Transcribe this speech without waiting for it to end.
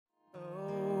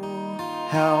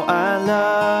How I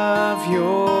love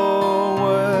your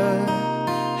word,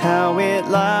 how it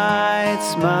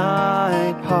lights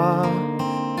my path,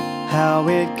 how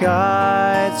it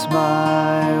guides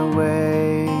my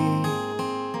way.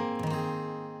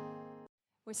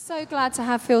 We're so glad to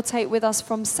have Phil Tate with us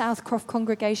from Southcroft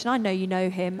Congregation. I know you know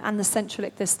him and the Central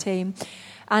Ictus team.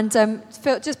 And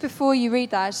Phil, just before you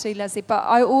read that, actually, Leslie, but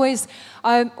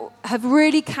I have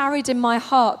really carried in my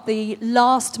heart the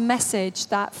last message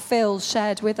that Phil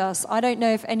shared with us. I don't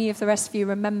know if any of the rest of you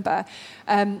remember.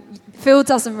 Phil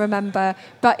doesn't remember,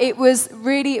 but I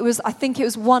think it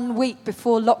was 1 week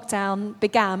before lockdown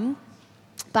began,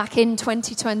 back in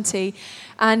 2020,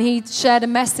 and he shared a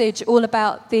message all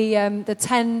about the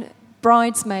 10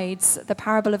 bridesmaids, the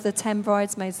parable of the 10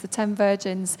 bridesmaids, the 10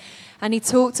 virgins, and he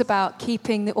talked about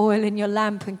keeping the oil in your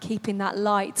lamp and keeping that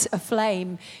light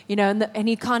aflame, and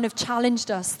he kind of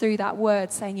challenged us through that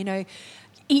word, saying,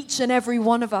 each and every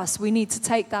one of us, we need to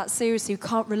take that seriously. We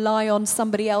can't rely on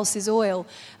somebody else's oil.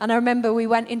 And I remember we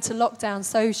went into lockdown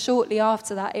so shortly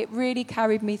after that. It really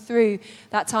carried me through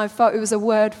that time. I felt it was a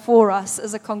word for us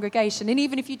as a congregation. And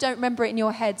even if you don't remember it in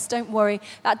your heads, don't worry.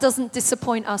 That doesn't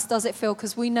disappoint us, does it, Phil?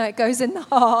 Because we know it goes in the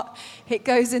heart. It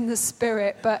goes in the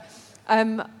spirit. But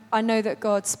I know that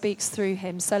God speaks through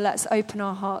him. So let's open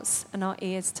our hearts and our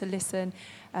ears to listen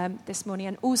this morning,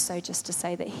 and also just to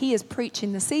say that he is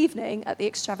preaching this evening at the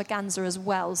extravaganza as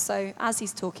well, so as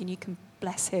he's talking you can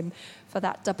bless him for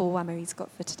that double whammy he's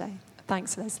got for today.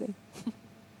 Thanks, Leslie.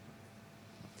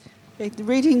 The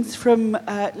readings from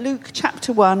Luke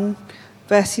chapter 1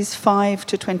 verses 5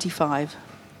 to 25.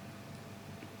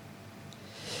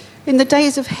 In the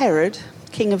days of Herod,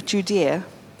 king of Judea,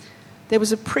 there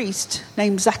was a priest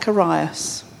named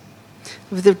Zacharias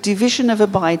of the division of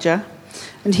Abijah,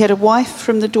 and he had a wife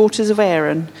from the daughters of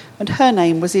Aaron, and her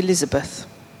name was Elizabeth.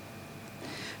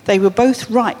 They were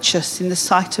both righteous in the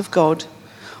sight of God,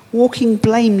 walking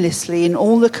blamelessly in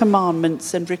all the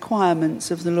commandments and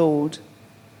requirements of the Lord.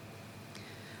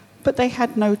 But they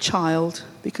had no child,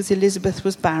 because Elizabeth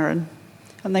was barren,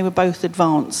 and they were both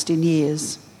advanced in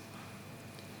years.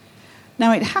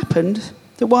 Now it happened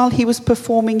that while he was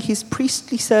performing his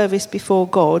priestly service before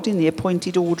God in the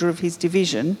appointed order of his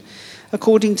division,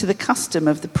 according to the custom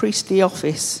of the priestly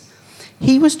office,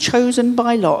 he was chosen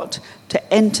by lot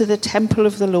to enter the temple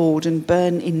of the Lord and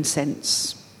burn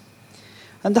incense.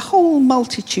 And the whole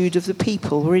multitude of the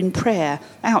people were in prayer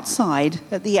outside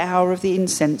at the hour of the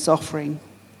incense offering.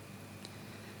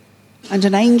 And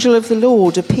an angel of the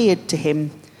Lord appeared to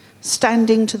him,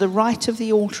 standing to the right of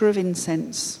the altar of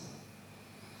incense.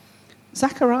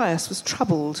 Zacharias was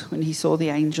troubled when he saw the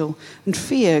angel, and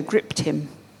fear gripped him.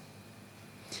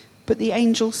 But the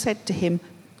angel said to him,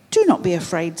 "Do not be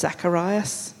afraid,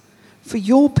 Zacharias, for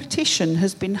your petition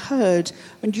has been heard,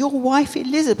 and your wife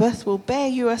Elizabeth will bear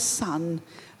you a son,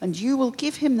 and you will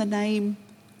give him the name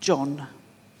John.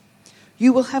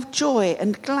 You will have joy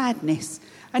and gladness,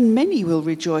 and many will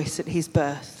rejoice at his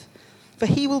birth, for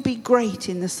he will be great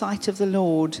in the sight of the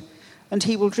Lord, and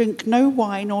he will drink no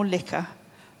wine or liquor,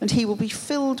 and he will be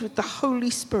filled with the Holy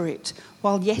Spirit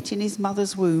while yet in his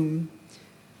mother's womb.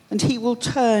 And he will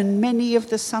turn many of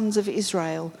the sons of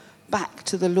Israel back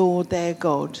to the Lord their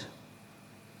God.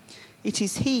 It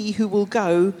is he who will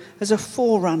go as a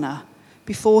forerunner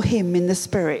before him in the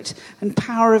spirit and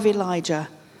power of Elijah,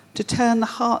 to turn the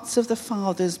hearts of the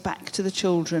fathers back to the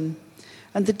children,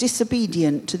 and the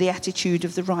disobedient to the attitude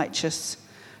of the righteous,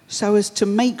 so as to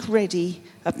make ready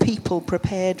a people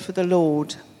prepared for the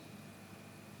Lord."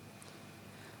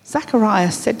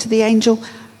 Zacharias said to the angel,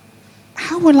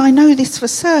 "How will I know this for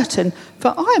certain?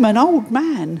 For I am an old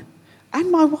man,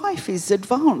 and my wife is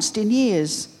advanced in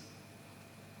years."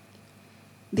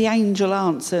 The angel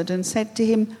answered and said to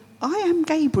him, "I am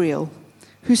Gabriel,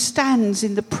 who stands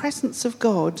in the presence of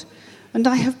God, and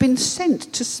I have been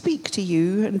sent to speak to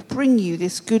you and bring you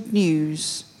this good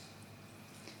news.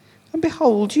 And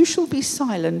behold, you shall be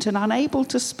silent and unable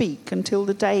to speak until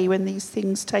the day when these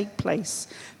things take place,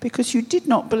 because you did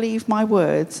not believe my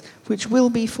words, which will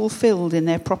be fulfilled in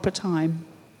their proper time."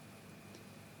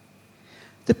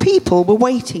 The people were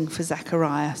waiting for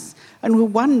Zacharias and were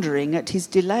wondering at his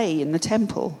delay in the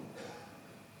temple.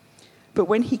 But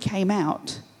when he came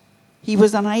out, he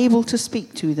was unable to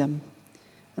speak to them,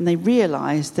 and they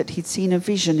realized that he'd seen a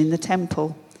vision in the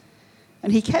temple,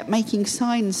 and he kept making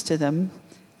signs to them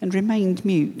and remained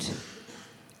mute.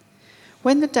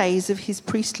 When the days of his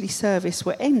priestly service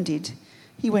were ended,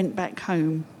 he went back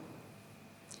home.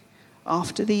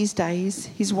 After these days,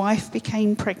 his wife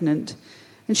became pregnant,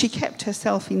 and she kept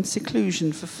herself in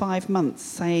seclusion for 5 months,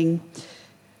 saying,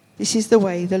 This is the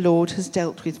way the Lord has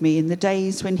dealt with me in the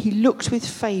days when he looked with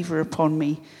favour upon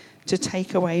me to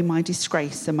take away my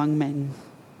disgrace among men.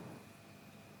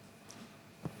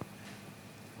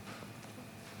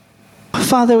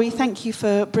 Father, we thank you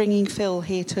for bringing Phil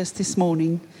here to us this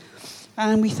morning.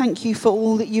 And we thank you for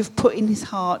all that you've put in his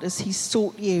heart as he's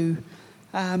sought you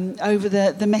over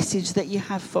the message that you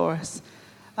have for us.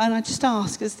 And I just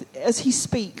ask, as he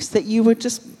speaks, that you would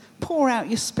just pour out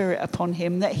your Spirit upon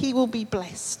him, that he will be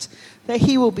blessed, that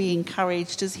he will be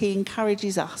encouraged as he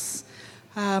encourages us.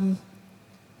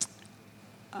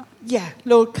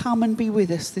 Lord, come and be with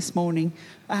us this morning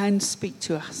and speak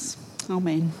to us.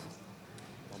 Amen.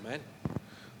 Amen.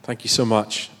 Thank you so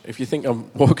much. If you think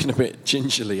I'm walking a bit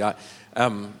gingerly,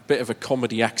 bit of a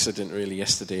comedy accident really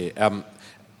yesterday.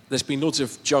 There's been loads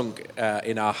of junk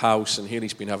in our house, and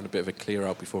Haley's been having a bit of a clear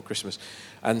out before Christmas.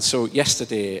 And so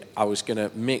yesterday I was going to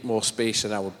make more space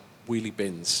in our wheelie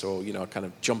bins, so kind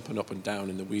of jumping up and down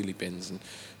in the wheelie bins, and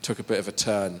took a bit of a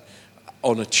turn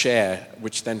on a chair,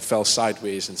 which then fell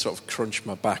sideways and sort of crunched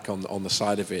my back on the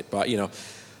side of it. But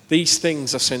these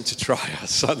things are sent to try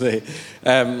us, aren't they?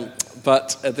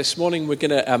 But this morning we're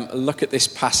going to look at this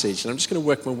passage, and I'm just going to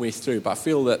work my way through. But I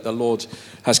feel that the Lord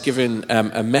has given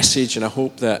a message, and I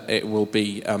hope that it will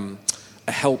be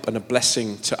a help and a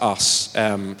blessing to us.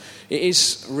 It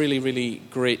is really, really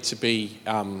great to be.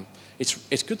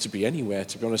 It's good to be anywhere,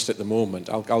 to be honest, at the moment.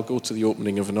 I'll go to the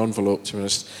opening of an envelope, to be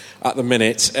honest, at the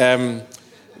minute.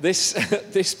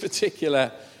 This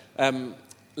particular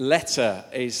letter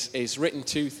is written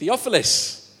to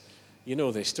Theophilus. You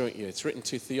know this, don't you? It's written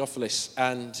to Theophilus,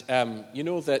 and you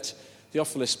know that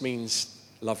Theophilus means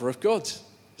lover of God.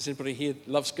 Is anybody here that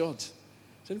loves God?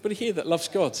 Is anybody here that loves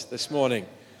God this morning?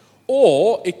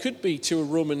 Or it could be to a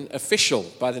Roman official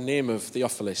by the name of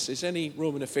Theophilus. Is any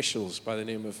Roman officials by the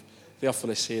name of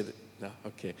Theophilus here? No,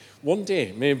 okay. One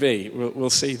day, maybe,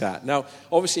 we'll see that. Now,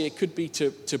 obviously, it could be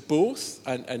to both,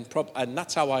 and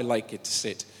that's how I like it to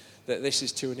sit, that this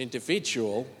is to an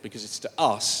individual, because it's to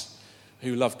us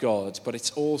who love God, but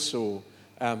it's also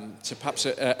to perhaps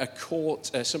a court,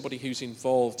 somebody who's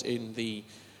involved in the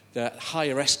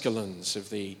higher echelons of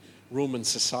the Roman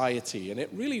society. And it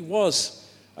really was,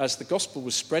 as the gospel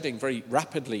was spreading very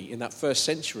rapidly in that first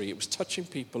century, it was touching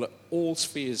people at all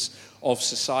spheres of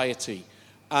society.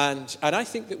 And I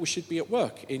think that we should be at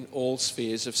work in all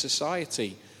spheres of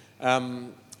society.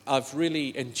 I've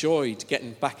really enjoyed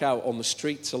getting back out on the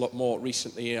streets a lot more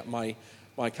recently. At my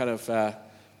kind of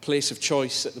place of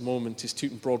choice at the moment is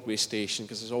Tooting Broadway Station,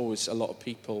 because there's always a lot of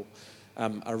people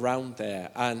around there.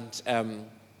 And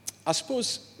I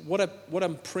suppose what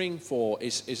I'm praying for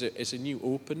is a new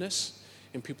openness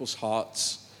in people's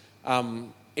hearts.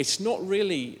 It's not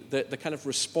really the kind of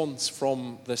response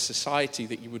from the society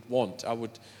that you would want.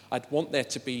 I'd want there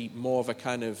to be more of a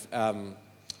kind of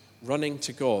running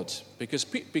to God,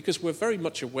 because we're very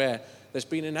much aware there's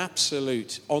been an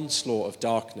absolute onslaught of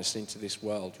darkness into this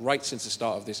world right since the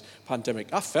start of this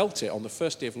pandemic. I felt it on the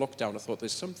first day of lockdown. I thought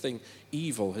there's something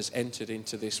evil has entered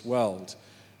into this world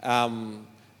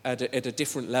at a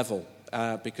different level,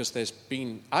 because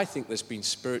I think there's been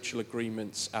spiritual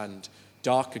agreements and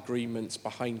dark agreements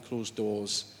behind closed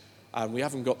doors, and we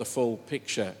haven't got the full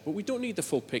picture. But we don't need the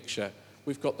full picture.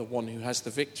 We've got the one who has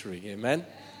the victory, amen?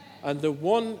 And the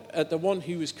one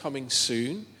who is coming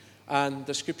soon, and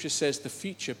the scripture says the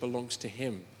future belongs to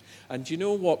him. And you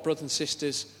know what, brothers and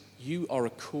sisters? You are a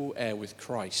co-heir with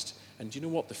Christ. And you know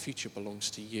what? The future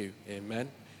belongs to you, amen?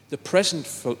 The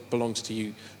present belongs to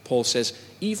you, Paul says.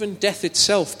 Even death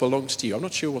itself belongs to you. I'm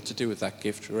not sure what to do with that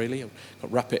gift, really. I'll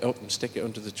wrap it up and stick it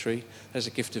under the tree. There's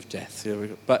a gift of death.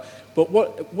 But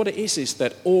what it is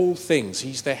that all things,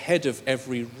 he's the head of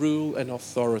every rule and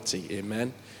authority,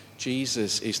 amen?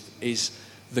 Jesus is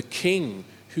the king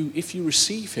who, if you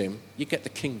receive him, you get the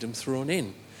kingdom thrown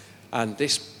in. And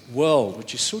this world,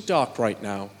 which is so dark right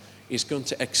now, is going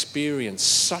to experience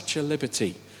such a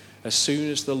liberty as soon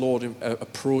as the Lord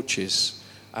approaches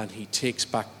and he takes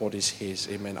back what is his.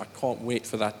 Amen. I can't wait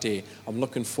for that day. I'm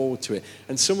looking forward to it.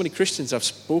 And so many Christians I've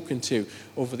spoken to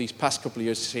over these past couple of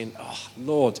years saying, oh,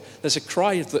 Lord, there's a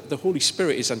cry that the Holy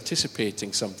Spirit is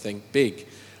anticipating something big,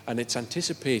 and it's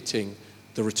anticipating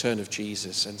the return of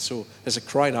Jesus. And so there's a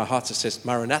cry in our hearts that says,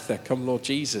 Maranatha, come Lord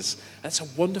Jesus. That's a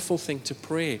wonderful thing to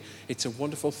pray. It's a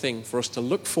wonderful thing for us to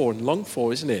look for and long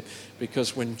for, isn't it?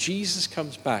 Because when Jesus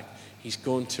comes back, he's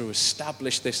going to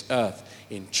establish this earth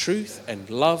in truth and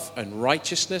love and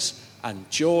righteousness and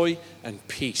joy and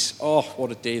peace. Oh,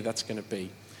 what a day that's going to be.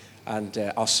 And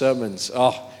our sermons,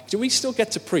 do we still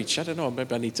get to preach? I don't know,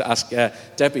 maybe I need to ask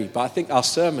Debbie, but I think our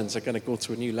sermons are going to go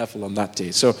to a new level on that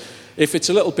day. So if it's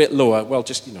a little bit lower, well,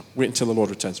 just, wait until the Lord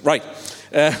returns. Right.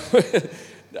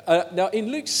 Now,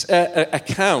 in Luke's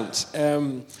account,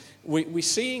 we're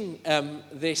seeing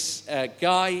this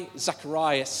guy,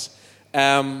 Zacharias,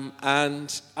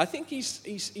 and I think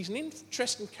he's an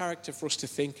interesting character for us to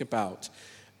think about.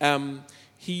 I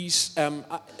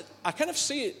kind of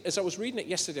see it, as I was reading it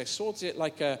yesterday, I saw it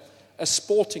like a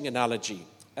sporting analogy.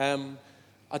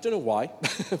 I don't know why,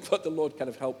 but the Lord kind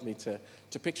of helped me to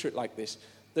picture it like this.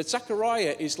 That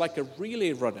Zachariah is like a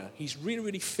relay runner. He's really,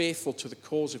 really faithful to the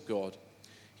cause of God.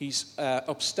 He's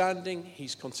upstanding.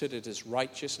 He's considered as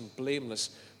righteous and blameless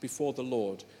before the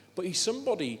Lord. But he's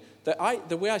somebody that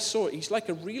the way I saw it, he's like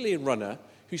a relay runner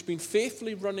who's been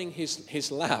faithfully running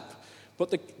his lap.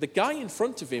 But the guy in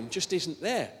front of him just isn't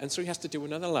there. And so he has to do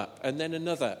another lap, and then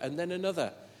another, and then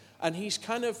another. And he's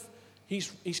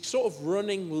sort of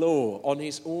running low on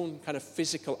his own kind of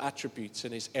physical attributes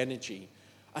and his energy.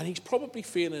 And he's probably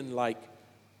feeling like,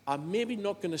 I'm maybe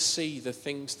not going to see the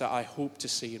things that I hope to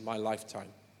see in my lifetime.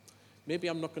 Maybe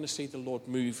I'm not going to see the Lord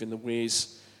move in the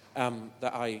ways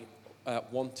that I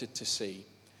wanted to see.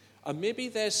 And maybe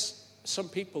there's some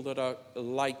people that are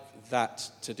like that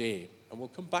today. And we'll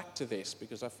come back to this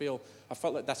because I felt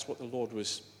like that's what the Lord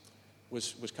was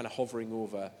kind of hovering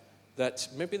over. That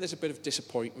maybe there's a bit of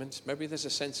disappointment. Maybe there's a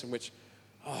sense in which,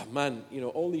 oh man,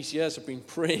 all these years I've been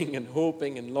praying and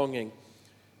hoping and longing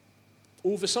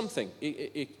over something.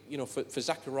 For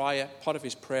Zachariah, part of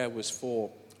his prayer was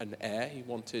for an heir. He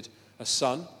wanted a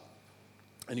son,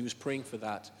 and he was praying for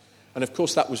that. And of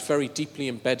course, that was very deeply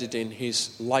embedded in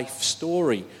his life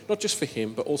story, not just for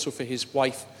him, but also for his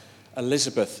wife,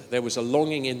 Elizabeth. There was a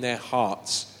longing in their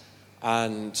hearts,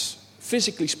 and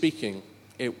physically speaking,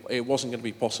 it wasn't going to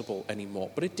be possible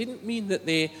anymore. But it didn't mean that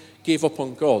they gave up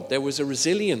on God. There was a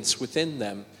resilience within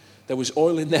them. There was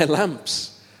oil in their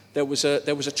lamps. There was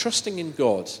a trusting in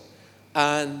God.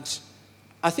 And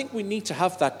I think we need to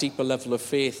have that deeper level of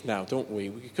faith now, don't we?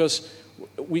 Because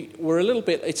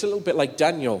it's a little bit like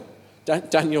Daniel.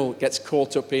 Daniel gets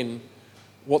caught up in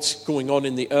what's going on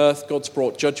in the earth. God's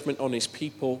brought judgment on his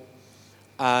people.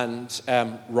 And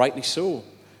rightly so.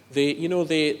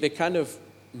 They kind of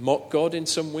mock God in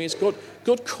some ways.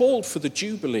 God called for the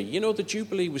Jubilee. The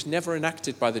Jubilee was never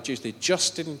enacted by the Jews. They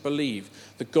just didn't believe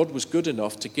that God was good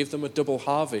enough to give them a double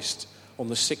harvest on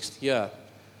the 6th year.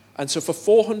 And so for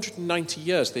 490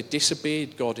 years, they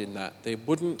disobeyed God in that. They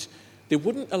wouldn't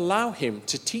allow him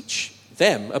to teach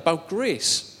them about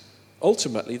grace.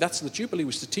 Ultimately, that's the Jubilee,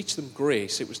 was to teach them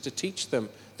grace. It was to teach them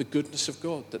the goodness of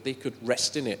God, that they could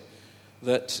rest in it,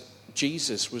 that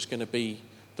Jesus was going to be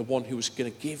the one who was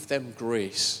going to give them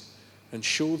grace and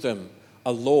show them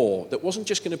a law that wasn't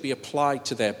just going to be applied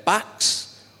to their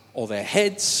backs or their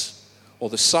heads or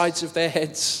the sides of their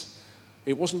heads.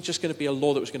 It wasn't just going to be a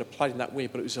law that was going to apply in that way,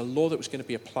 but it was a law that was going to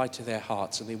be applied to their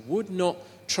hearts, and they would not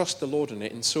trust the Lord in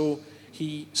it. And so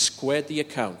he squared the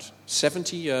account.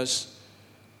 70 years,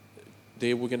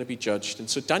 they were going to be judged. And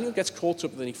so Daniel gets caught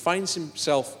up, and then he finds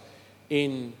himself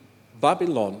in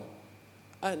Babylon.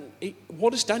 And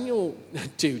what does Daniel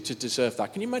do to deserve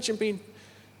that? Can you imagine being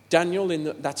Daniel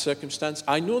in that circumstance?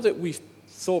 I know that we've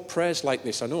thought prayers like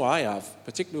this. I know I have,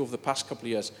 particularly over the past couple of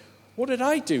years. What did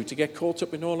I do to get caught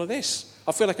up in all of this?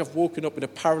 I feel like I've woken up in a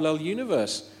parallel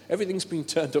universe. Everything's been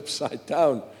turned upside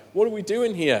down. What are we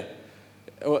doing here?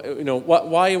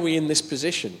 Why are we in this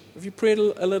position? Have you prayed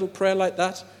a little prayer like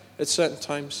that at certain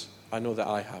times? I know that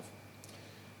I have.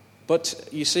 But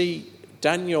you see,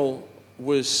 Daniel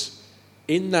was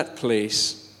in that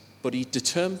place, but he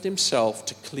determined himself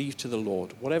to cleave to the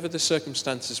Lord, whatever the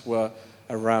circumstances were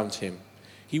around him.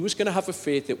 He was going to have a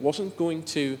faith that wasn't going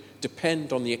to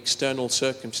depend on the external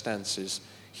circumstances.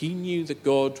 He knew that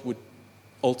God would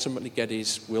ultimately get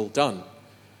his will done.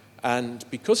 And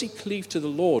because he cleaved to the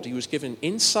Lord, he was given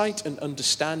insight and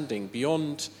understanding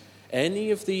beyond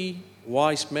any of the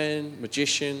wise men,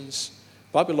 magicians.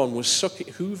 Babylon was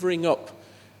hoovering up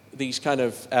these kind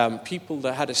of people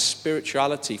that had a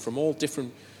spirituality from all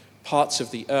different parts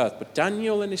of the earth. But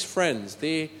Daniel and his friends,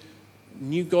 they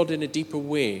knew God in a deeper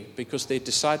way because they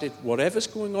decided whatever's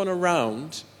going on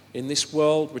around in this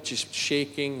world, which is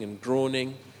shaking and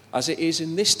groaning, as it is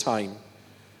in this time,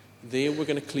 they were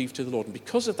going to cleave to the Lord. And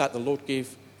because of that, the Lord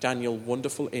gave Daniel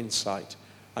wonderful insight.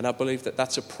 And I believe that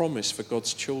that's a promise for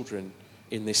God's children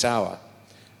in this hour.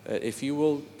 If you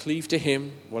will cleave to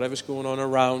him, whatever's going on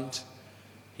around,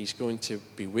 he's going to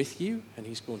be with you, and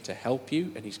he's going to help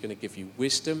you, and he's going to give you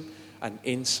wisdom and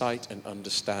insight and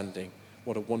understanding.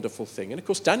 What a wonderful thing. And of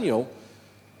course, Daniel,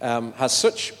 has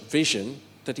such vision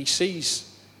that he sees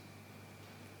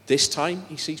this time,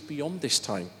 he sees beyond this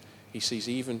time. He sees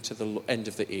even to the end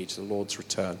of the age, the Lord's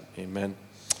return. Amen.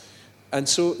 And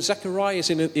so Zacharias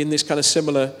is in this kind of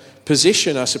similar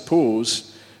position, I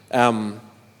suppose.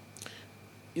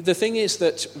 The thing is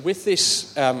that with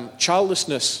this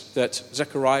childlessness that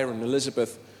Zachariah and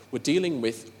Elizabeth were dealing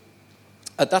with,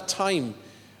 at that time,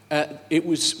 it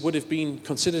would have been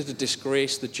considered a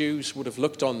disgrace. The Jews would have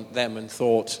looked on them and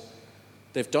thought,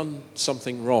 they've done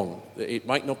something wrong. It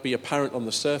might not be apparent on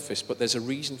the surface, but there's a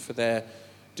reason for their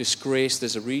disgrace.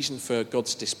 There's a reason for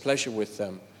God's displeasure with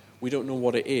them. We don't know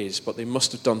what it is, but they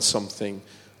must have done something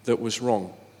that was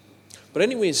wrong. But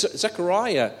anyway,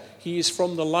 Zechariah, he is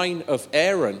from the line of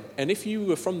Aaron. And if you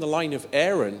were from the line of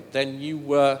Aaron, then you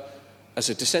were, as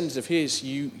a descendant of his,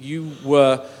 you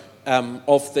were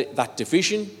of that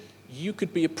division. You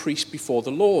could be a priest before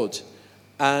the Lord.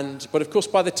 But of course,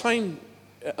 by the time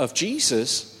of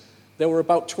Jesus, there were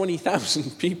about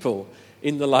 20,000 people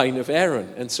in the line of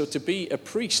Aaron. And so to be a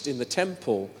priest in the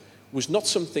temple was not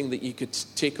something that you could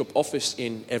take up office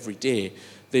in every day.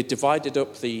 They divided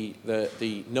up the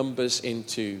numbers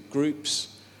into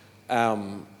groups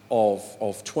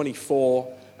of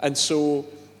 24. And so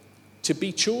to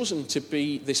be chosen to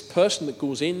be this person that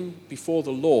goes in before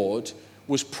the Lord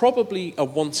was probably a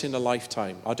once in a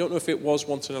lifetime. I don't know if it was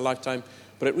once in a lifetime,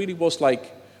 but it really was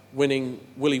like winning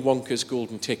Willy Wonka's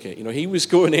golden ticket. You know, he was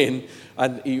going in,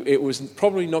 and it was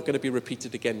probably not going to be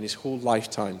repeated again in his whole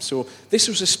lifetime. So this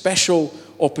was a special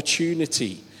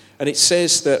opportunity. And it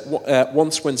says that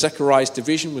once when Zechariah's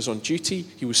division was on duty,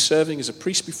 he was serving as a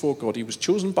priest before God. He was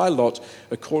chosen by lot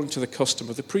according to the custom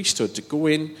of the priesthood to go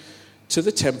in to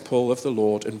the temple of the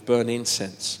Lord and burn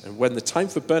incense. And when the time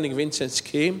for burning of incense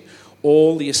came,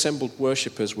 all the assembled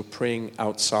worshippers were praying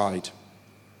outside.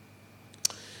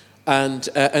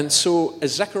 And so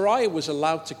as Zechariah was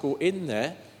allowed to go in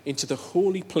there into the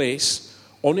holy place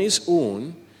on his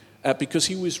own because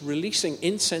he was releasing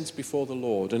incense before the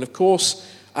Lord. And of course,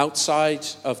 outside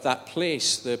of that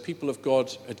place, the people of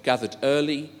God had gathered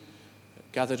early,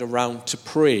 gathered around to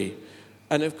pray.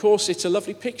 And of course, it's a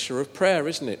lovely picture of prayer,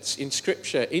 isn't it? In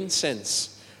Scripture,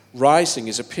 incense rising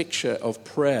is a picture of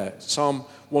prayer. Psalm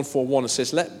 141, it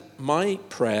says, "Let my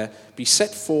prayer be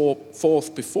set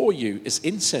forth before you as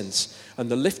incense, and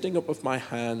the lifting up of my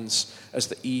hands as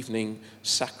the evening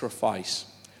sacrifice."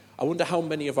 I wonder how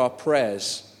many of our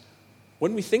prayers,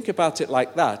 when we think about it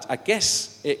like that, I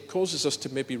guess it causes us to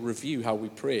maybe review how we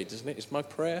pray, doesn't it? Is my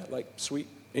prayer like sweet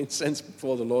incense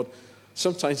before the Lord?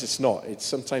 Sometimes it's not.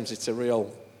 Sometimes it's a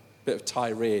real bit of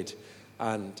tirade,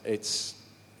 and it's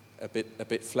a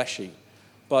bit fleshy.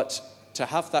 But to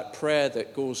have that prayer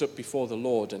that goes up before the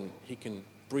Lord and he can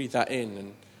breathe that in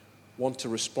and want to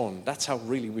respond, that's how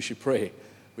really we should pray.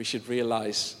 We should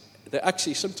realize that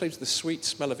actually sometimes the sweet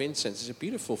smell of incense is a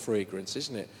beautiful fragrance,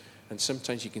 isn't it? And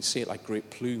sometimes you can see it like great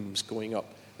plumes going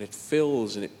up, and it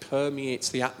fills and it permeates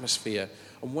the atmosphere.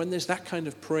 And when there's that kind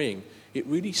of praying, it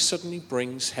really suddenly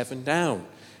brings heaven down.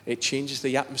 It changes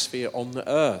the atmosphere on the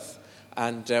earth.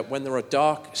 And when there are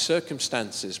dark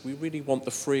circumstances, we really want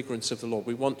the fragrance of the Lord.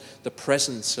 We want the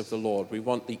presence of the Lord. We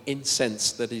want the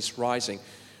incense that is rising.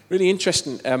 Really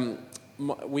interesting.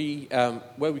 Where we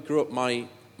grew up, my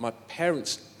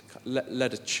parents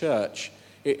led a church.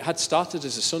 It had started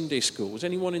as a Sunday school. Was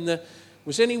anyone in the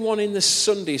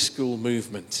Sunday school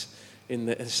movement in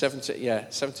the 70s? Yeah,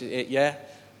 78. Yeah,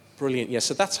 brilliant. Yeah,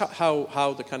 so that's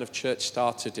how the kind of church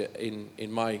started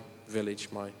in my village.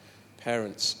 My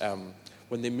parents,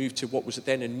 when they moved to what was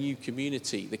then a new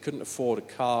community, they couldn't afford a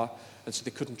car, and so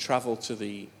they couldn't travel to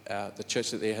the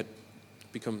church that they had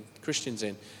become Christians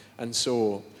in. And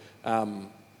so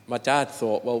my dad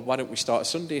thought, well, why don't we start a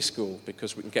Sunday school,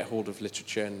 because we can get hold of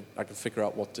literature and I can figure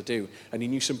out what to do. And he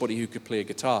knew somebody who could play a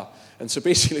guitar. And so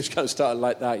basically it kind of started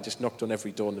like that. He just knocked on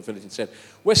every door in the village and said,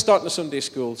 we're starting a Sunday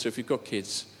school, so if you've got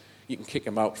kids, you can kick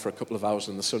them out for a couple of hours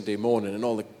on the Sunday morning. And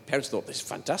all the parents thought, this is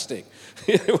fantastic.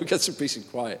 We'll get some peace and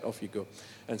quiet, off you go.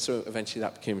 And so eventually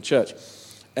that became a church.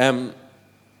 I'm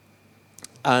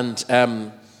not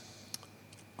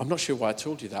sure why I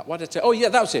told you that. Why did I tell? Oh, yeah,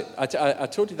 that was it. I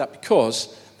told you that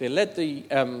because they led the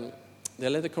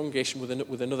congregation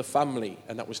with another family,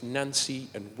 and that was Nancy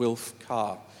and Wilf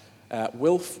Carr.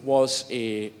 Wilf was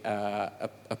a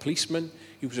policeman.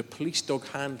 He was a police dog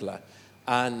handler.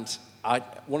 And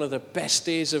one of the best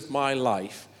days of my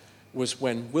life was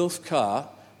when Wilf Carr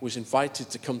was invited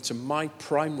to come to my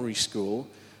primary school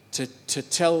to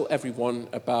tell everyone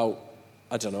about,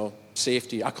 I don't know,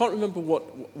 safety. I can't remember what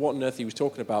on earth he was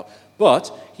talking about,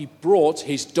 but he brought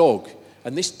his dog,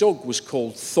 and this dog was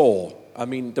called Thor. I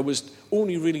mean, there was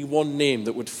only really one name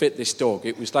that would fit this dog.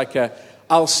 It was like a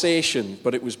Alsatian,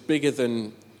 but it was bigger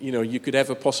than, you could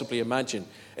ever possibly imagine.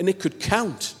 And it could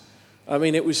count. I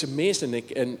mean, it was amazing.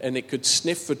 And it could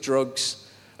sniff for drugs.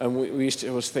 And we used to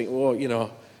always think,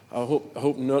 I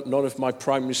hope none of my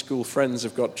primary school friends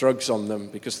have got drugs on them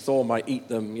because Thor might eat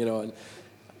them,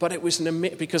 But it was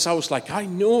because I was like, I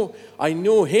know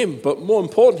him, but more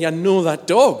importantly, I know that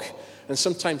dog. And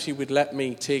sometimes he would let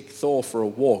me take Thor for a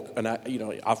walk, and I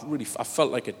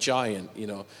felt like a giant,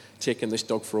 taking this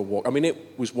dog for a walk. I mean,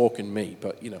 it was walking me,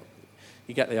 but you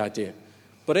get the idea.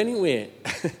 But anyway,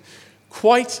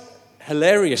 quite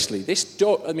hilariously, this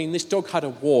dog had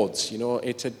awards.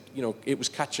 It was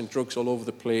catching drugs all over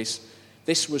the place.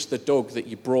 This was the dog that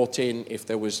you brought in if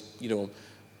there was,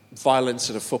 violence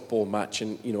at a football match,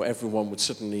 and everyone would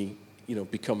suddenly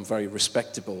become very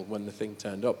respectable when the thing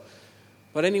turned up.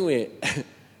 But anyway,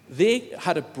 they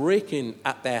had a break-in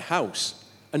at their house,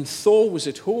 and Thor was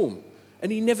at home,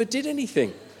 and he never did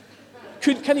anything.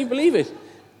 Can you believe it?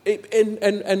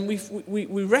 And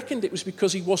we reckoned it was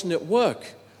because he wasn't at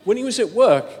work. When he was at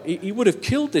work, he would have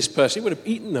killed this person, he would have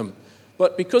eaten them.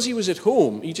 But because he was at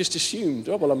home, he just assumed,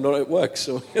 I'm not at work,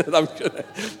 so I'm going to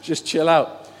just chill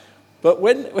out. But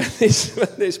when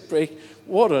this break,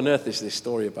 what on earth is this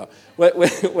story about?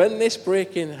 When this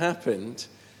break-in happened,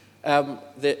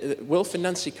 Wilf and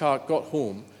Nancy Carr got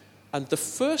home, and the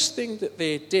first thing that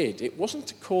they did, it wasn't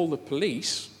to call the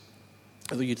police,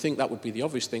 although you'd think that would be the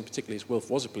obvious thing, particularly as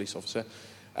Wilf was a police officer.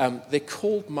 They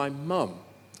called my mum,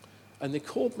 and they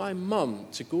called my mum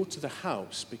to go to the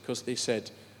house because they said,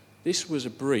 this was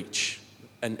a breach,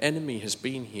 an enemy has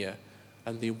been here,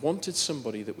 and they wanted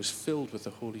somebody that was filled with the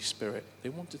Holy Spirit. They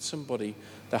wanted somebody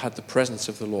that had the presence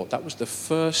of the Lord. That was the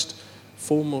first,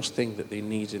 foremost thing that they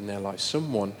needed in their life,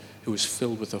 someone who was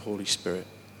filled with the Holy Spirit.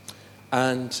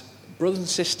 And brothers and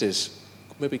sisters,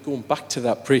 maybe going back to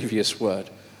that previous word,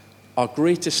 our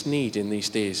greatest need in these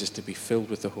days is to be filled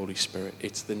with the Holy Spirit.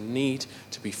 It's the need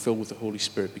to be filled with the Holy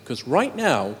Spirit, because right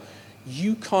now,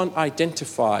 you can't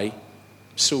identify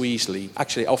so easily.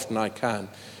 Actually, often I can.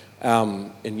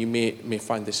 And you may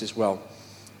find this as well.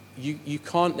 You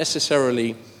can't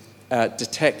necessarily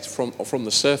detect from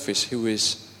the surface who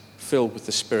is filled with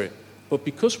the Spirit. But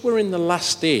because we're in the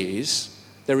last days,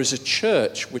 there is a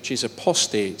church which is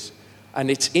apostate, and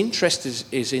its interest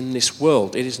is in this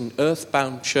world. It is an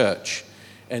earthbound church,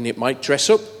 and it might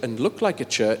dress up and look like a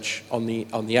church on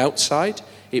the outside.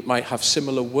 It might have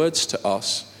similar words to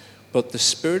us, but the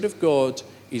Spirit of God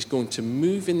is going to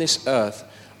move in this earth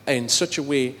in such a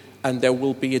way, and there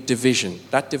will be a division.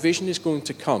 That division is going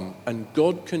to come, and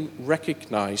God can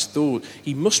recognize,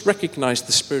 he must recognize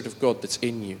the Spirit of God that's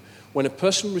in you. When a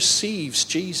person receives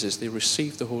Jesus, they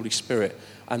receive the Holy Spirit,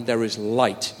 and there is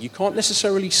light. You can't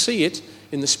necessarily see it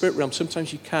in the spirit realm.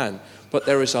 Sometimes you can, but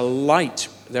there is a light.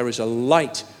 There is a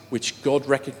light which God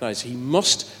recognizes. He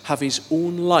must have his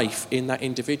own life in that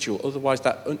individual. Otherwise,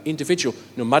 that individual,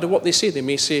 no matter what they say, they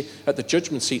may say at the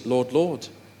judgment seat, Lord, Lord.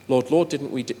 Lord, Lord,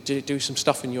 didn't we do some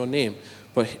stuff in your name?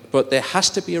 But there has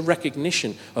to be a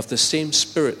recognition of the same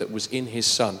Spirit that was in his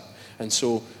Son. And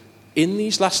so in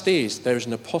these last days, there is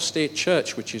an apostate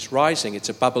church which is rising. It's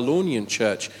a Babylonian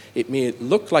church. It may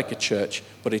look like a church,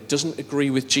 but it doesn't agree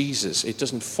with Jesus. It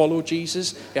doesn't follow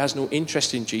Jesus. It has no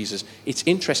interest in Jesus. Its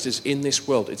interest is in this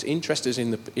world. Its interest is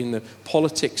in the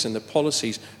politics and the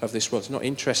policies of this world. It's not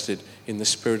interested in the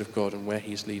Spirit of God and where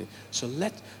he's leading. So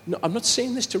I'm not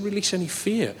saying this to release any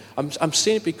fear. I'm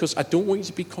saying it because I don't want you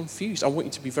to be confused. I want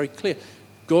you to be very clear.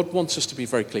 God wants us to be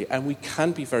very clear, and we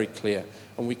can be very clear,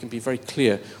 and we can be very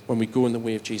clear when we go in the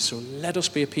way of Jesus. So let us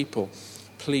be a people,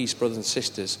 please, brothers and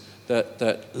sisters,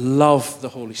 that love the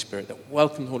Holy Spirit, that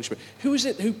welcome the Holy Spirit. Who is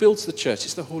it who builds the church?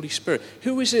 It's the Holy Spirit.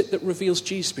 Who is it that reveals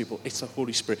Jesus to people? It's the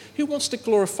Holy Spirit. Who wants to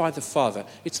glorify the Father?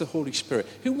 It's the Holy Spirit.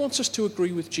 Who wants us to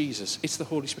agree with Jesus? It's the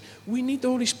Holy Spirit. We need the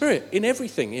Holy Spirit in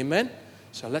everything, amen?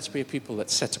 So let's be a people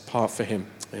that's set apart for him,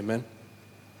 amen?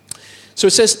 So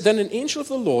it says, then an angel of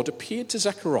the Lord appeared to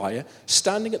Zacharias,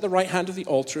 standing at the right hand of the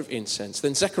altar of incense.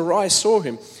 Then Zacharias saw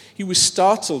him. He was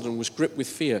startled and was gripped with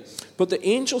fear. But the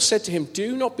angel said to him,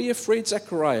 do not be afraid,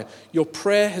 Zacharias. Your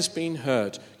prayer has been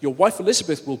heard. Your wife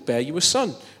Elizabeth will bear you a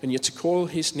son, and you're to call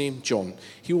his name John.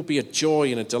 He will be a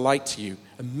joy and a delight to you,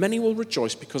 and many will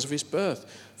rejoice because of his birth,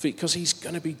 because he's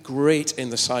going to be great in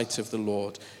the sight of the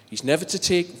Lord. He's never to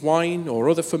take wine or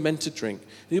other fermented drink.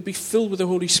 He'll be filled with the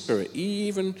Holy Spirit,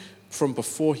 even from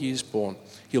before he is born.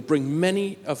 He'll bring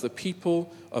many of the people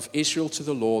of Israel to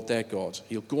the Lord their God.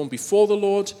 He'll go on before the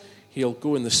Lord. He'll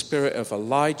go in the spirit of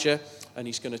Elijah and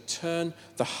he's going to turn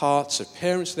the hearts of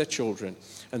parents to their children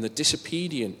and the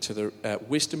disobedient to the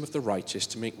wisdom of the righteous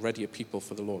to make ready a people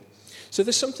for the Lord. So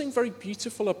there's something very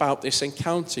beautiful about this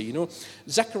encounter. You know,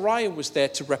 Zachariah was there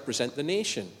to represent the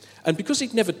nation. And because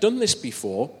he'd never done this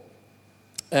before,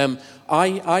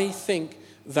 I think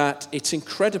that it's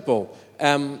incredible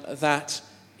that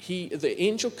the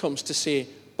angel comes to say,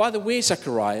 by the way,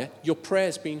 Zachariah, your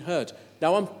prayer's been heard.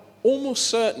 Now, I'm almost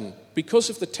certain, because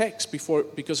of the text,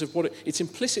 because of it's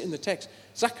implicit in the text,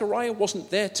 Zachariah wasn't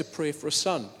there to pray for a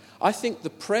son. I think the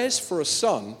prayers for a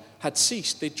son had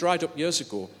ceased. They dried up years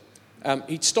ago.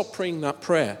 He'd stopped praying that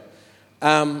prayer.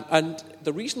 And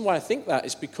the reason why I think that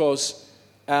is because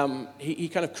he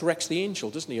kind of corrects the angel,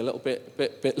 doesn't he, a little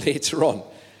bit later on.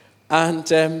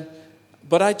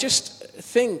 But I just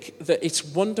think that it's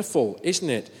wonderful, isn't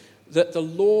it, that the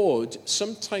Lord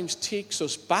sometimes takes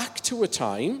us back to a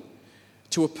time,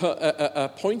 to a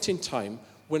point in time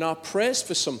when our prayers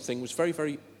for something was very,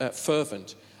 very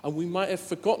fervent. And we might have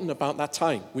forgotten about that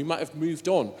time. We might have moved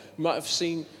on. We might have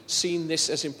seen this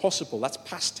as impossible. That's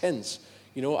past tense.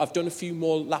 You know, I've done a few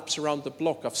more laps around the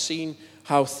block. I've seen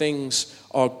how things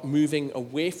are moving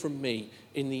away from me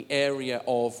in the area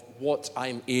of what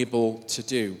I'm able to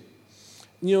do.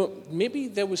 You know, maybe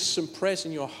there was some prayers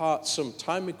in your heart some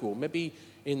time ago, maybe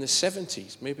in the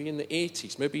 70s, maybe in the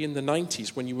 80s, maybe in the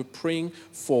 90s, when you were praying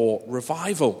for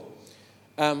revival.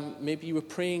 Maybe you were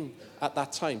praying at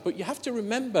that time. But you have to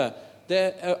remember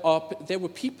there were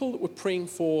people that were praying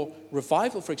for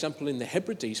revival, for example, in the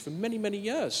Hebrides for many, many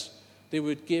years. They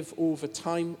would give over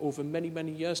time, over many,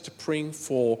 many years, to praying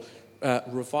for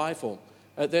revival.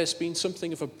 There's been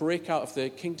something of a breakout of the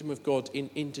kingdom of God in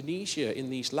Indonesia in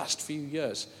these last few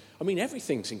years. I mean,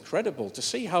 everything's incredible. To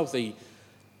see how the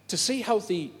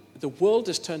world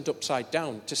has turned upside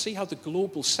down, to see how the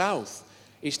global south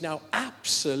is now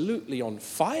absolutely on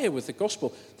fire with the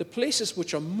gospel. The places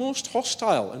which are most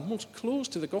hostile and most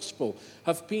closed to the gospel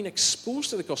have been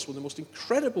exposed to the gospel in the most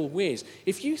incredible ways.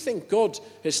 If you think God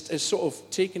has sort of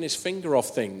taken his finger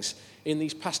off things in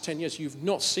these past 10 years, you've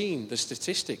not seen the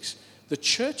statistics. The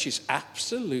church is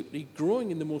absolutely growing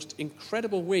in the most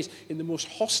incredible ways, in the most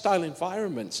hostile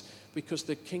environments, because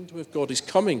the kingdom of God is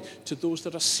coming to those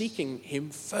that are seeking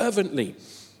him fervently.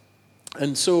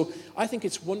 And so I think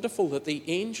it's wonderful that the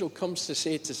angel comes to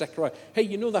say to Zechariah, hey,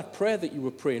 you know that prayer that you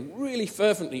were praying really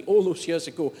fervently all those years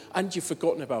ago and you've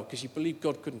forgotten about because you believed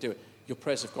God couldn't do it. Your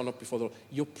prayers have gone up before the Lord.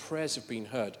 Your prayers have been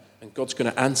heard and God's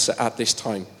going to answer at this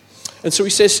time. And so he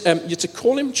says, you're to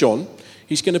call him John.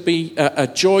 He's going to be a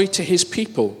joy to his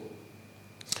people.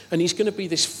 And he's going to be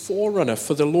this forerunner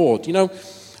for the Lord. You know,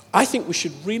 I think we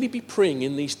should really be praying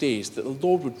in these days that the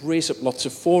Lord would raise up lots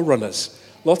of forerunners.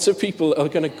 Lots of people are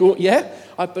going to go,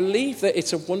 I believe that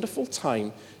it's a wonderful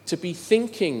time to be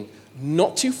thinking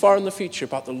not too far in the future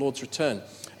about the Lord's return.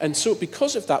 And so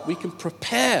because of that, we can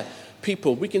prepare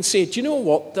people. We can say, do you know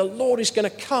what? The Lord is going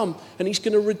to come and he's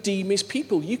going to redeem his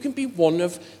people. You can be one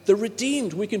of the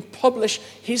redeemed. We can publish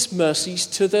his mercies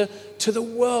to the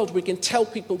world. We can tell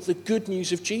people the good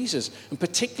news of Jesus. And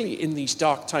particularly in these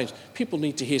dark times, people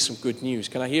need to hear some good news.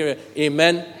 Can I hear it?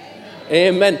 Amen?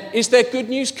 Amen. Is there good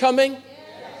news coming?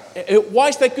 Why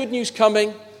is there good news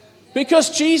coming?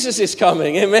 Because Jesus is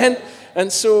coming, amen. And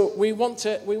so we want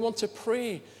to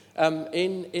pray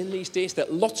in these days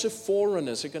that lots of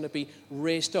forerunners are going to be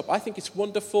raised up. I think it's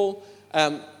wonderful.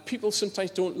 People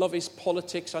sometimes don't love his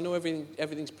politics. I know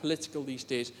everything's political these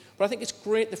days, but I think it's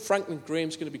great that Franklin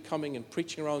Graham's going to be coming and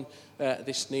preaching around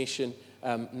this nation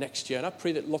next year. And I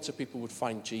pray that lots of people would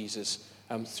find Jesus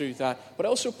through that. But I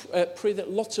also pray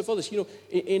that lots of others, you know,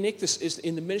 in Ichthus, is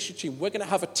in the ministry team, we're going to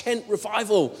have a tent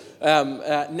revival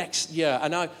next year.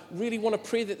 And I really want to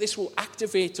pray that this will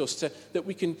activate us, that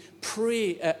we can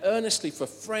pray earnestly for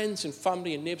friends and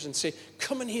family and neighbors and say,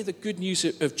 come and hear the good news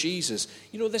of Jesus.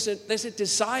 You know, there's a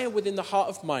desire within the heart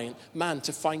of man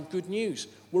to find good news.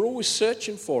 We're always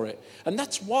searching for it. And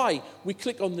that's why we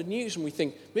click on the news and we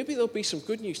think, maybe there'll be some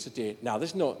good news today. No,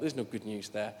 there's no good news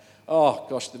there. Oh,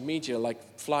 gosh, the media like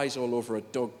flies all over a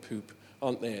dog poop,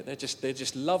 aren't they? They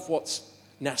just love what's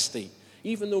nasty,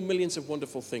 even though millions of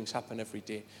wonderful things happen every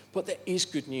day. But there is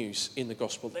good news in the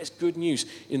gospel. There's good news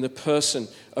in the person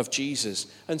of Jesus.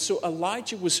 And so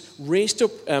Elijah was raised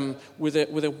up with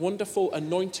a wonderful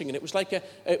anointing, and it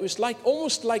was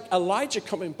almost like Elijah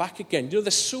coming back again. You know,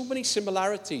 there's so many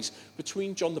similarities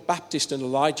between John the Baptist and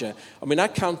Elijah. I mean, I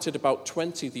counted about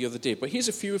 20 the other day, but here's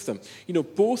a few of them. You know,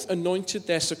 both anointed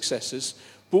their successors.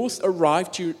 Both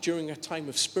arrived during a time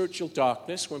of spiritual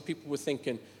darkness when people were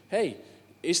thinking, hey,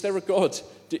 is there a God?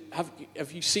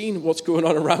 Have you seen what's going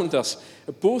on around us?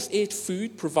 Both ate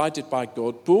food provided by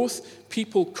God. Both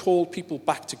people called people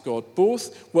back to God.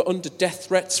 Both were under death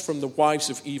threats from the wives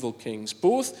of evil kings.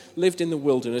 Both lived in the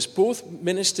wilderness. Both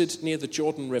ministered near the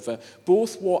Jordan River.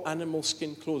 Both wore animal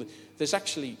skin clothing. There's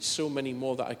actually so many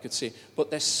more that I could say,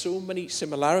 but there's so many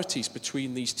similarities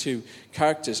between these two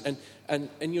characters. And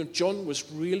John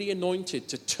was really anointed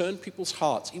to turn people's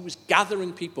hearts. He was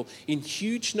gathering people in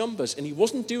huge numbers, and he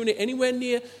wasn't doing it anywhere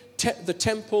near the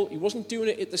temple. He wasn't doing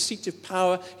it at the seat of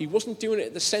power. He wasn't doing it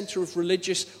at the center of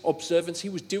religious observance. He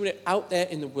was doing it out there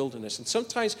in the wilderness. And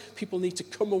sometimes people need to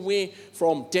come away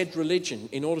from dead religion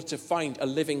in order to find a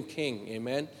living king.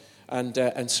 Amen.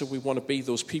 And so we want to be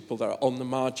those people that are on the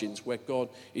margins where God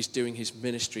is doing his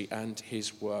ministry and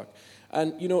his work.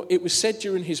 And, it was said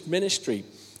during his ministry,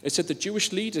 it said the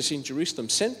Jewish leaders in Jerusalem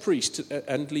sent priests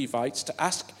and Levites to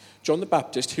ask John the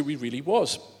Baptist who he really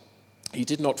was. He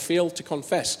did not fail to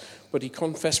confess, but he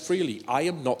confessed freely, I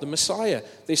am not the Messiah.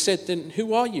 They said, then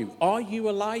who are you? Are you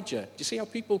Elijah? Do you see how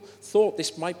people thought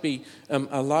this might be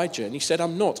Elijah? And he said,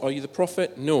 I'm not. Are you the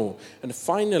prophet? No. And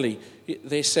finally,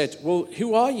 they said, well,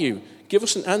 who are you? Give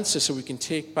us an answer so we can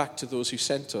take back to those who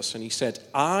sent us. And he said,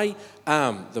 I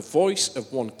am the voice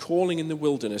of one calling in the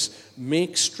wilderness,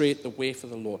 make straight the way for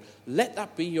the Lord. Let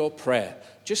that be your prayer.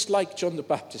 Just like John the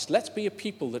Baptist, let's be a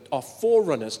people that are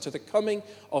forerunners to the coming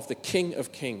of the King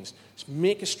of Kings. Let's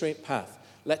make a straight path.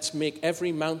 Let's make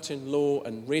every mountain low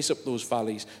and raise up those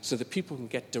valleys so that people can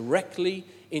get directly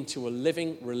into a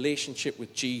living relationship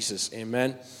with Jesus.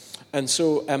 Amen. And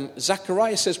so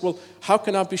Zacharias says, well, how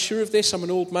can I be sure of this? I'm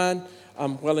an old man.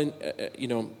 I'm well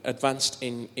advanced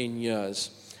in years.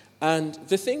 And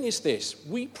the thing is this,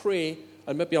 we pray,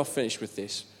 and maybe I'll finish with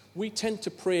this, we tend to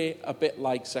pray a bit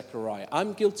like Zechariah.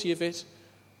 I'm guilty of it.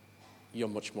 You're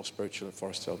much more spiritual than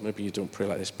Forest Hill. Maybe you don't pray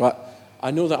like this, but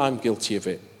I know that I'm guilty of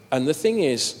it. And the thing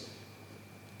is,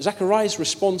 Zechariah's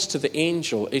response to the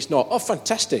angel is not, oh,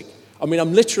 fantastic. I mean,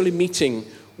 I'm literally meeting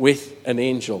with an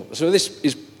angel. So this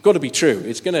is got to be true.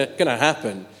 It's going to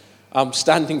happen. I'm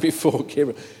standing before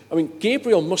Gabriel. I mean,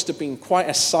 Gabriel must have been quite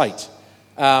a sight.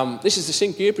 This is the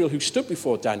same Gabriel who stood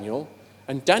before Daniel,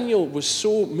 and Daniel was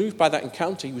so moved by that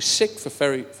encounter, he was sick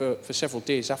for several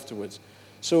days afterwards.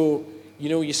 So,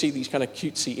 you see these kind of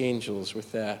cutesy angels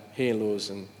with their halos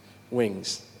and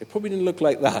wings. It probably didn't look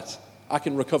like that. I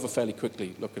can recover fairly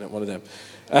quickly looking at one of them.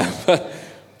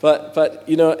 But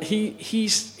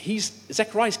he's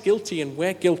Zechariah's guilty, and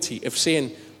we're guilty of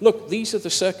saying, look, these are the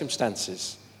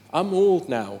circumstances. I'm old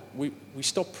now. We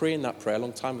stopped praying that prayer a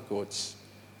long time ago.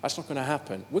 That's not going to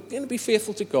happen. We're going to be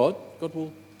faithful to God. God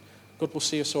will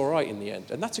see us all right in the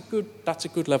end. And that's a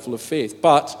good level of faith.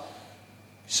 But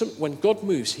when God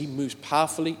moves, he moves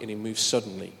powerfully and he moves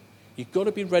suddenly. You've got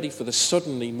to be ready for the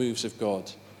suddenly moves of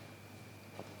God.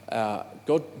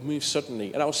 God moves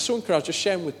suddenly. And I was so encouraged. I was just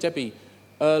sharing with Debbie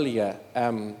earlier.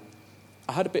 I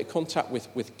had a bit of contact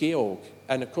with Georg.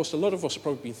 And of course, a lot of us have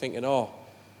probably been thinking, oh,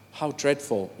 how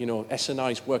dreadful.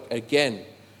 S&I's work again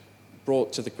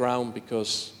brought to the ground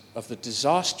because of the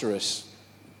disastrous,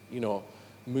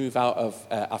 move out of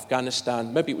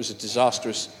Afghanistan. Maybe it was a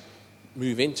disastrous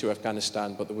move into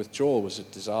Afghanistan, but the withdrawal was a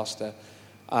disaster.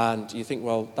 And you think,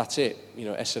 well, that's it.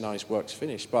 S&I's work's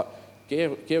finished. But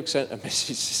Georg sent a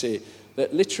message to say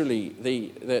that literally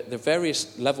the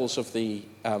various levels of the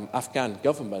Afghan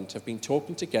government have been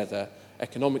talking together,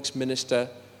 economics minister,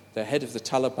 the head of the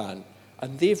Taliban,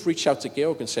 and they've reached out to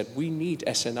Georg and said, we need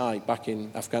S&I back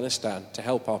in Afghanistan to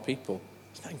help our people.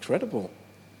 Isn't that incredible?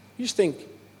 You just think,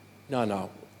 no.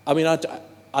 I mean,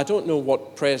 I don't know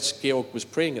what prayers Georg was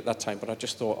praying at that time, but I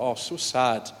just thought, oh, so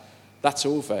sad. That's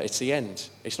over. It's the end.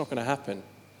 It's not going to happen.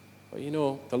 But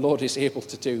the Lord is able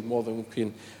to do more than we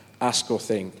can ask or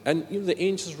think. And the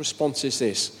angel's response is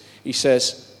this. He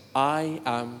says, I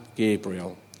am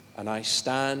Gabriel, and I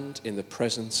stand in the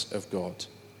presence of God.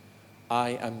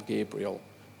 I am Gabriel,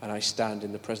 and I stand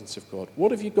in the presence of God.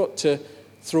 What have you got to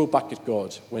throw back at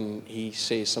God when he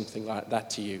says something like that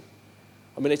to you?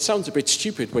 I mean, it sounds a bit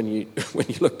stupid when you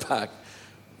look back,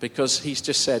 because he's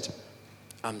just said,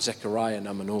 I'm Zechariah and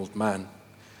I'm an old man.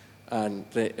 And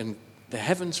the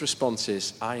heaven's response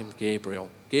is, I am Gabriel.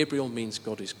 Gabriel means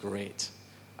God is great.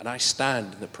 And I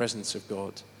stand in the presence of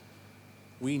God.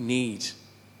 We need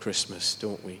Christmas,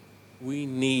 don't we? We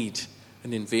need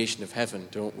an invasion of heaven,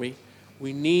 don't we?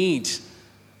 We need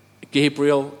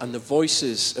Gabriel and the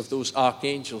voices of those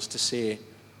archangels to say,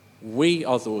 we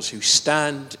are those who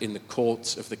stand in the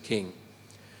courts of the King.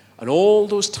 And all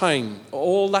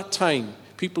that time,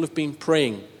 people have been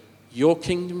praying, your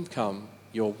kingdom come,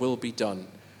 your will be done.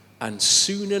 And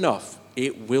soon enough,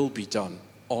 it will be done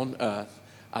on earth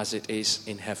as it is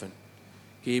in heaven.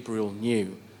 Gabriel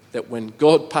knew that when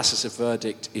God passes a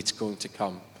verdict, it's going to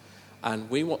come. And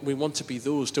we want to be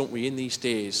those, don't we, in these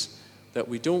days, that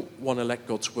we don't want to let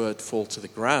God's word fall to the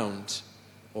ground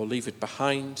or leave it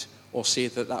behind or say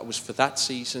that was for that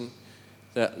season.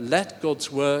 That let God's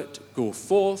word go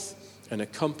forth and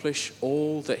accomplish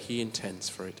all that he intends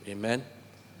for it. Amen.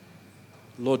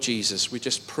 Lord Jesus, we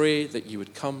just pray that you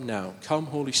would come now. Come,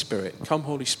 Holy Spirit. Come,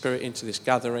 Holy Spirit, into this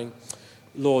gathering.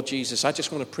 Lord Jesus, I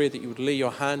just want to pray that you would lay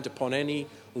your hand upon any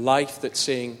life that's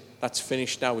saying, that's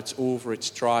finished now, it's over, it's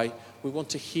dry. We want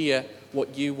to hear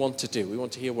what you want to do. We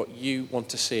want to hear what you want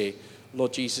to say.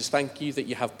 Lord Jesus, thank you that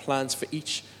you have plans for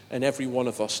each and every one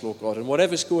of us, Lord God. And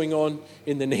whatever's going on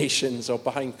in the nations or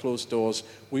behind closed doors,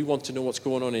 we want to know what's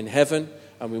going on in heaven,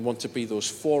 and we want to be those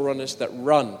forerunners that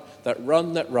run,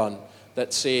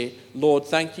 that say, Lord,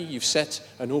 thank you, you've set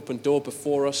an open door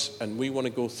before us, and we want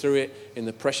to go through it in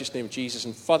the precious name of Jesus.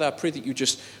 And Father, I pray that you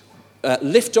just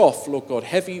lift off, Lord God,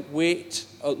 heavy weight,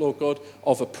 Lord God,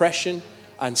 of oppression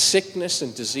and sickness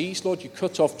and disease. Lord, you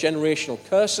cut off generational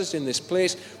curses in this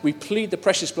place. We plead the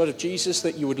precious blood of Jesus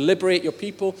that you would liberate your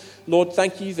people. Lord,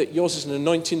 thank you that yours is an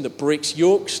anointing that breaks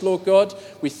yokes, Lord God.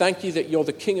 We thank you that you're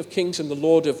the King of kings and the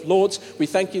Lord of lords. We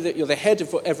thank you that you're the head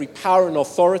of every power and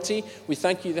authority. We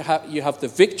thank you that you have the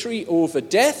victory over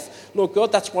death. Lord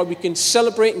God, that's why we can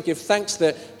celebrate and give thanks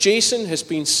that Jason has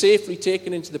been safely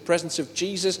taken into the presence of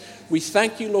Jesus. We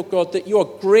thank you, Lord God, that you are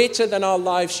greater than our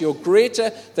lives. You're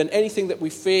greater than anything that we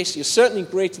face. You're certainly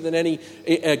greater than any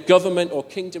government or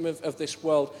kingdom of this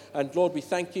world. And Lord, we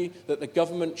thank you that the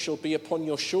government shall be upon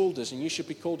your shoulders, and you should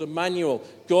be called Emmanuel,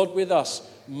 God with us,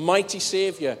 mighty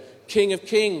Saviour, King of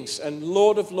kings and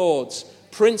Lord of lords,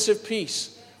 Prince of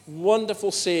peace,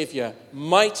 wonderful Saviour,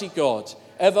 mighty God,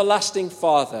 everlasting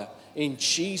Father, in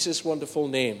Jesus' wonderful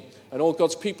name. And all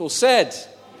God's people said,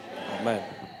 Amen.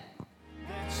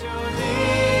 Amen.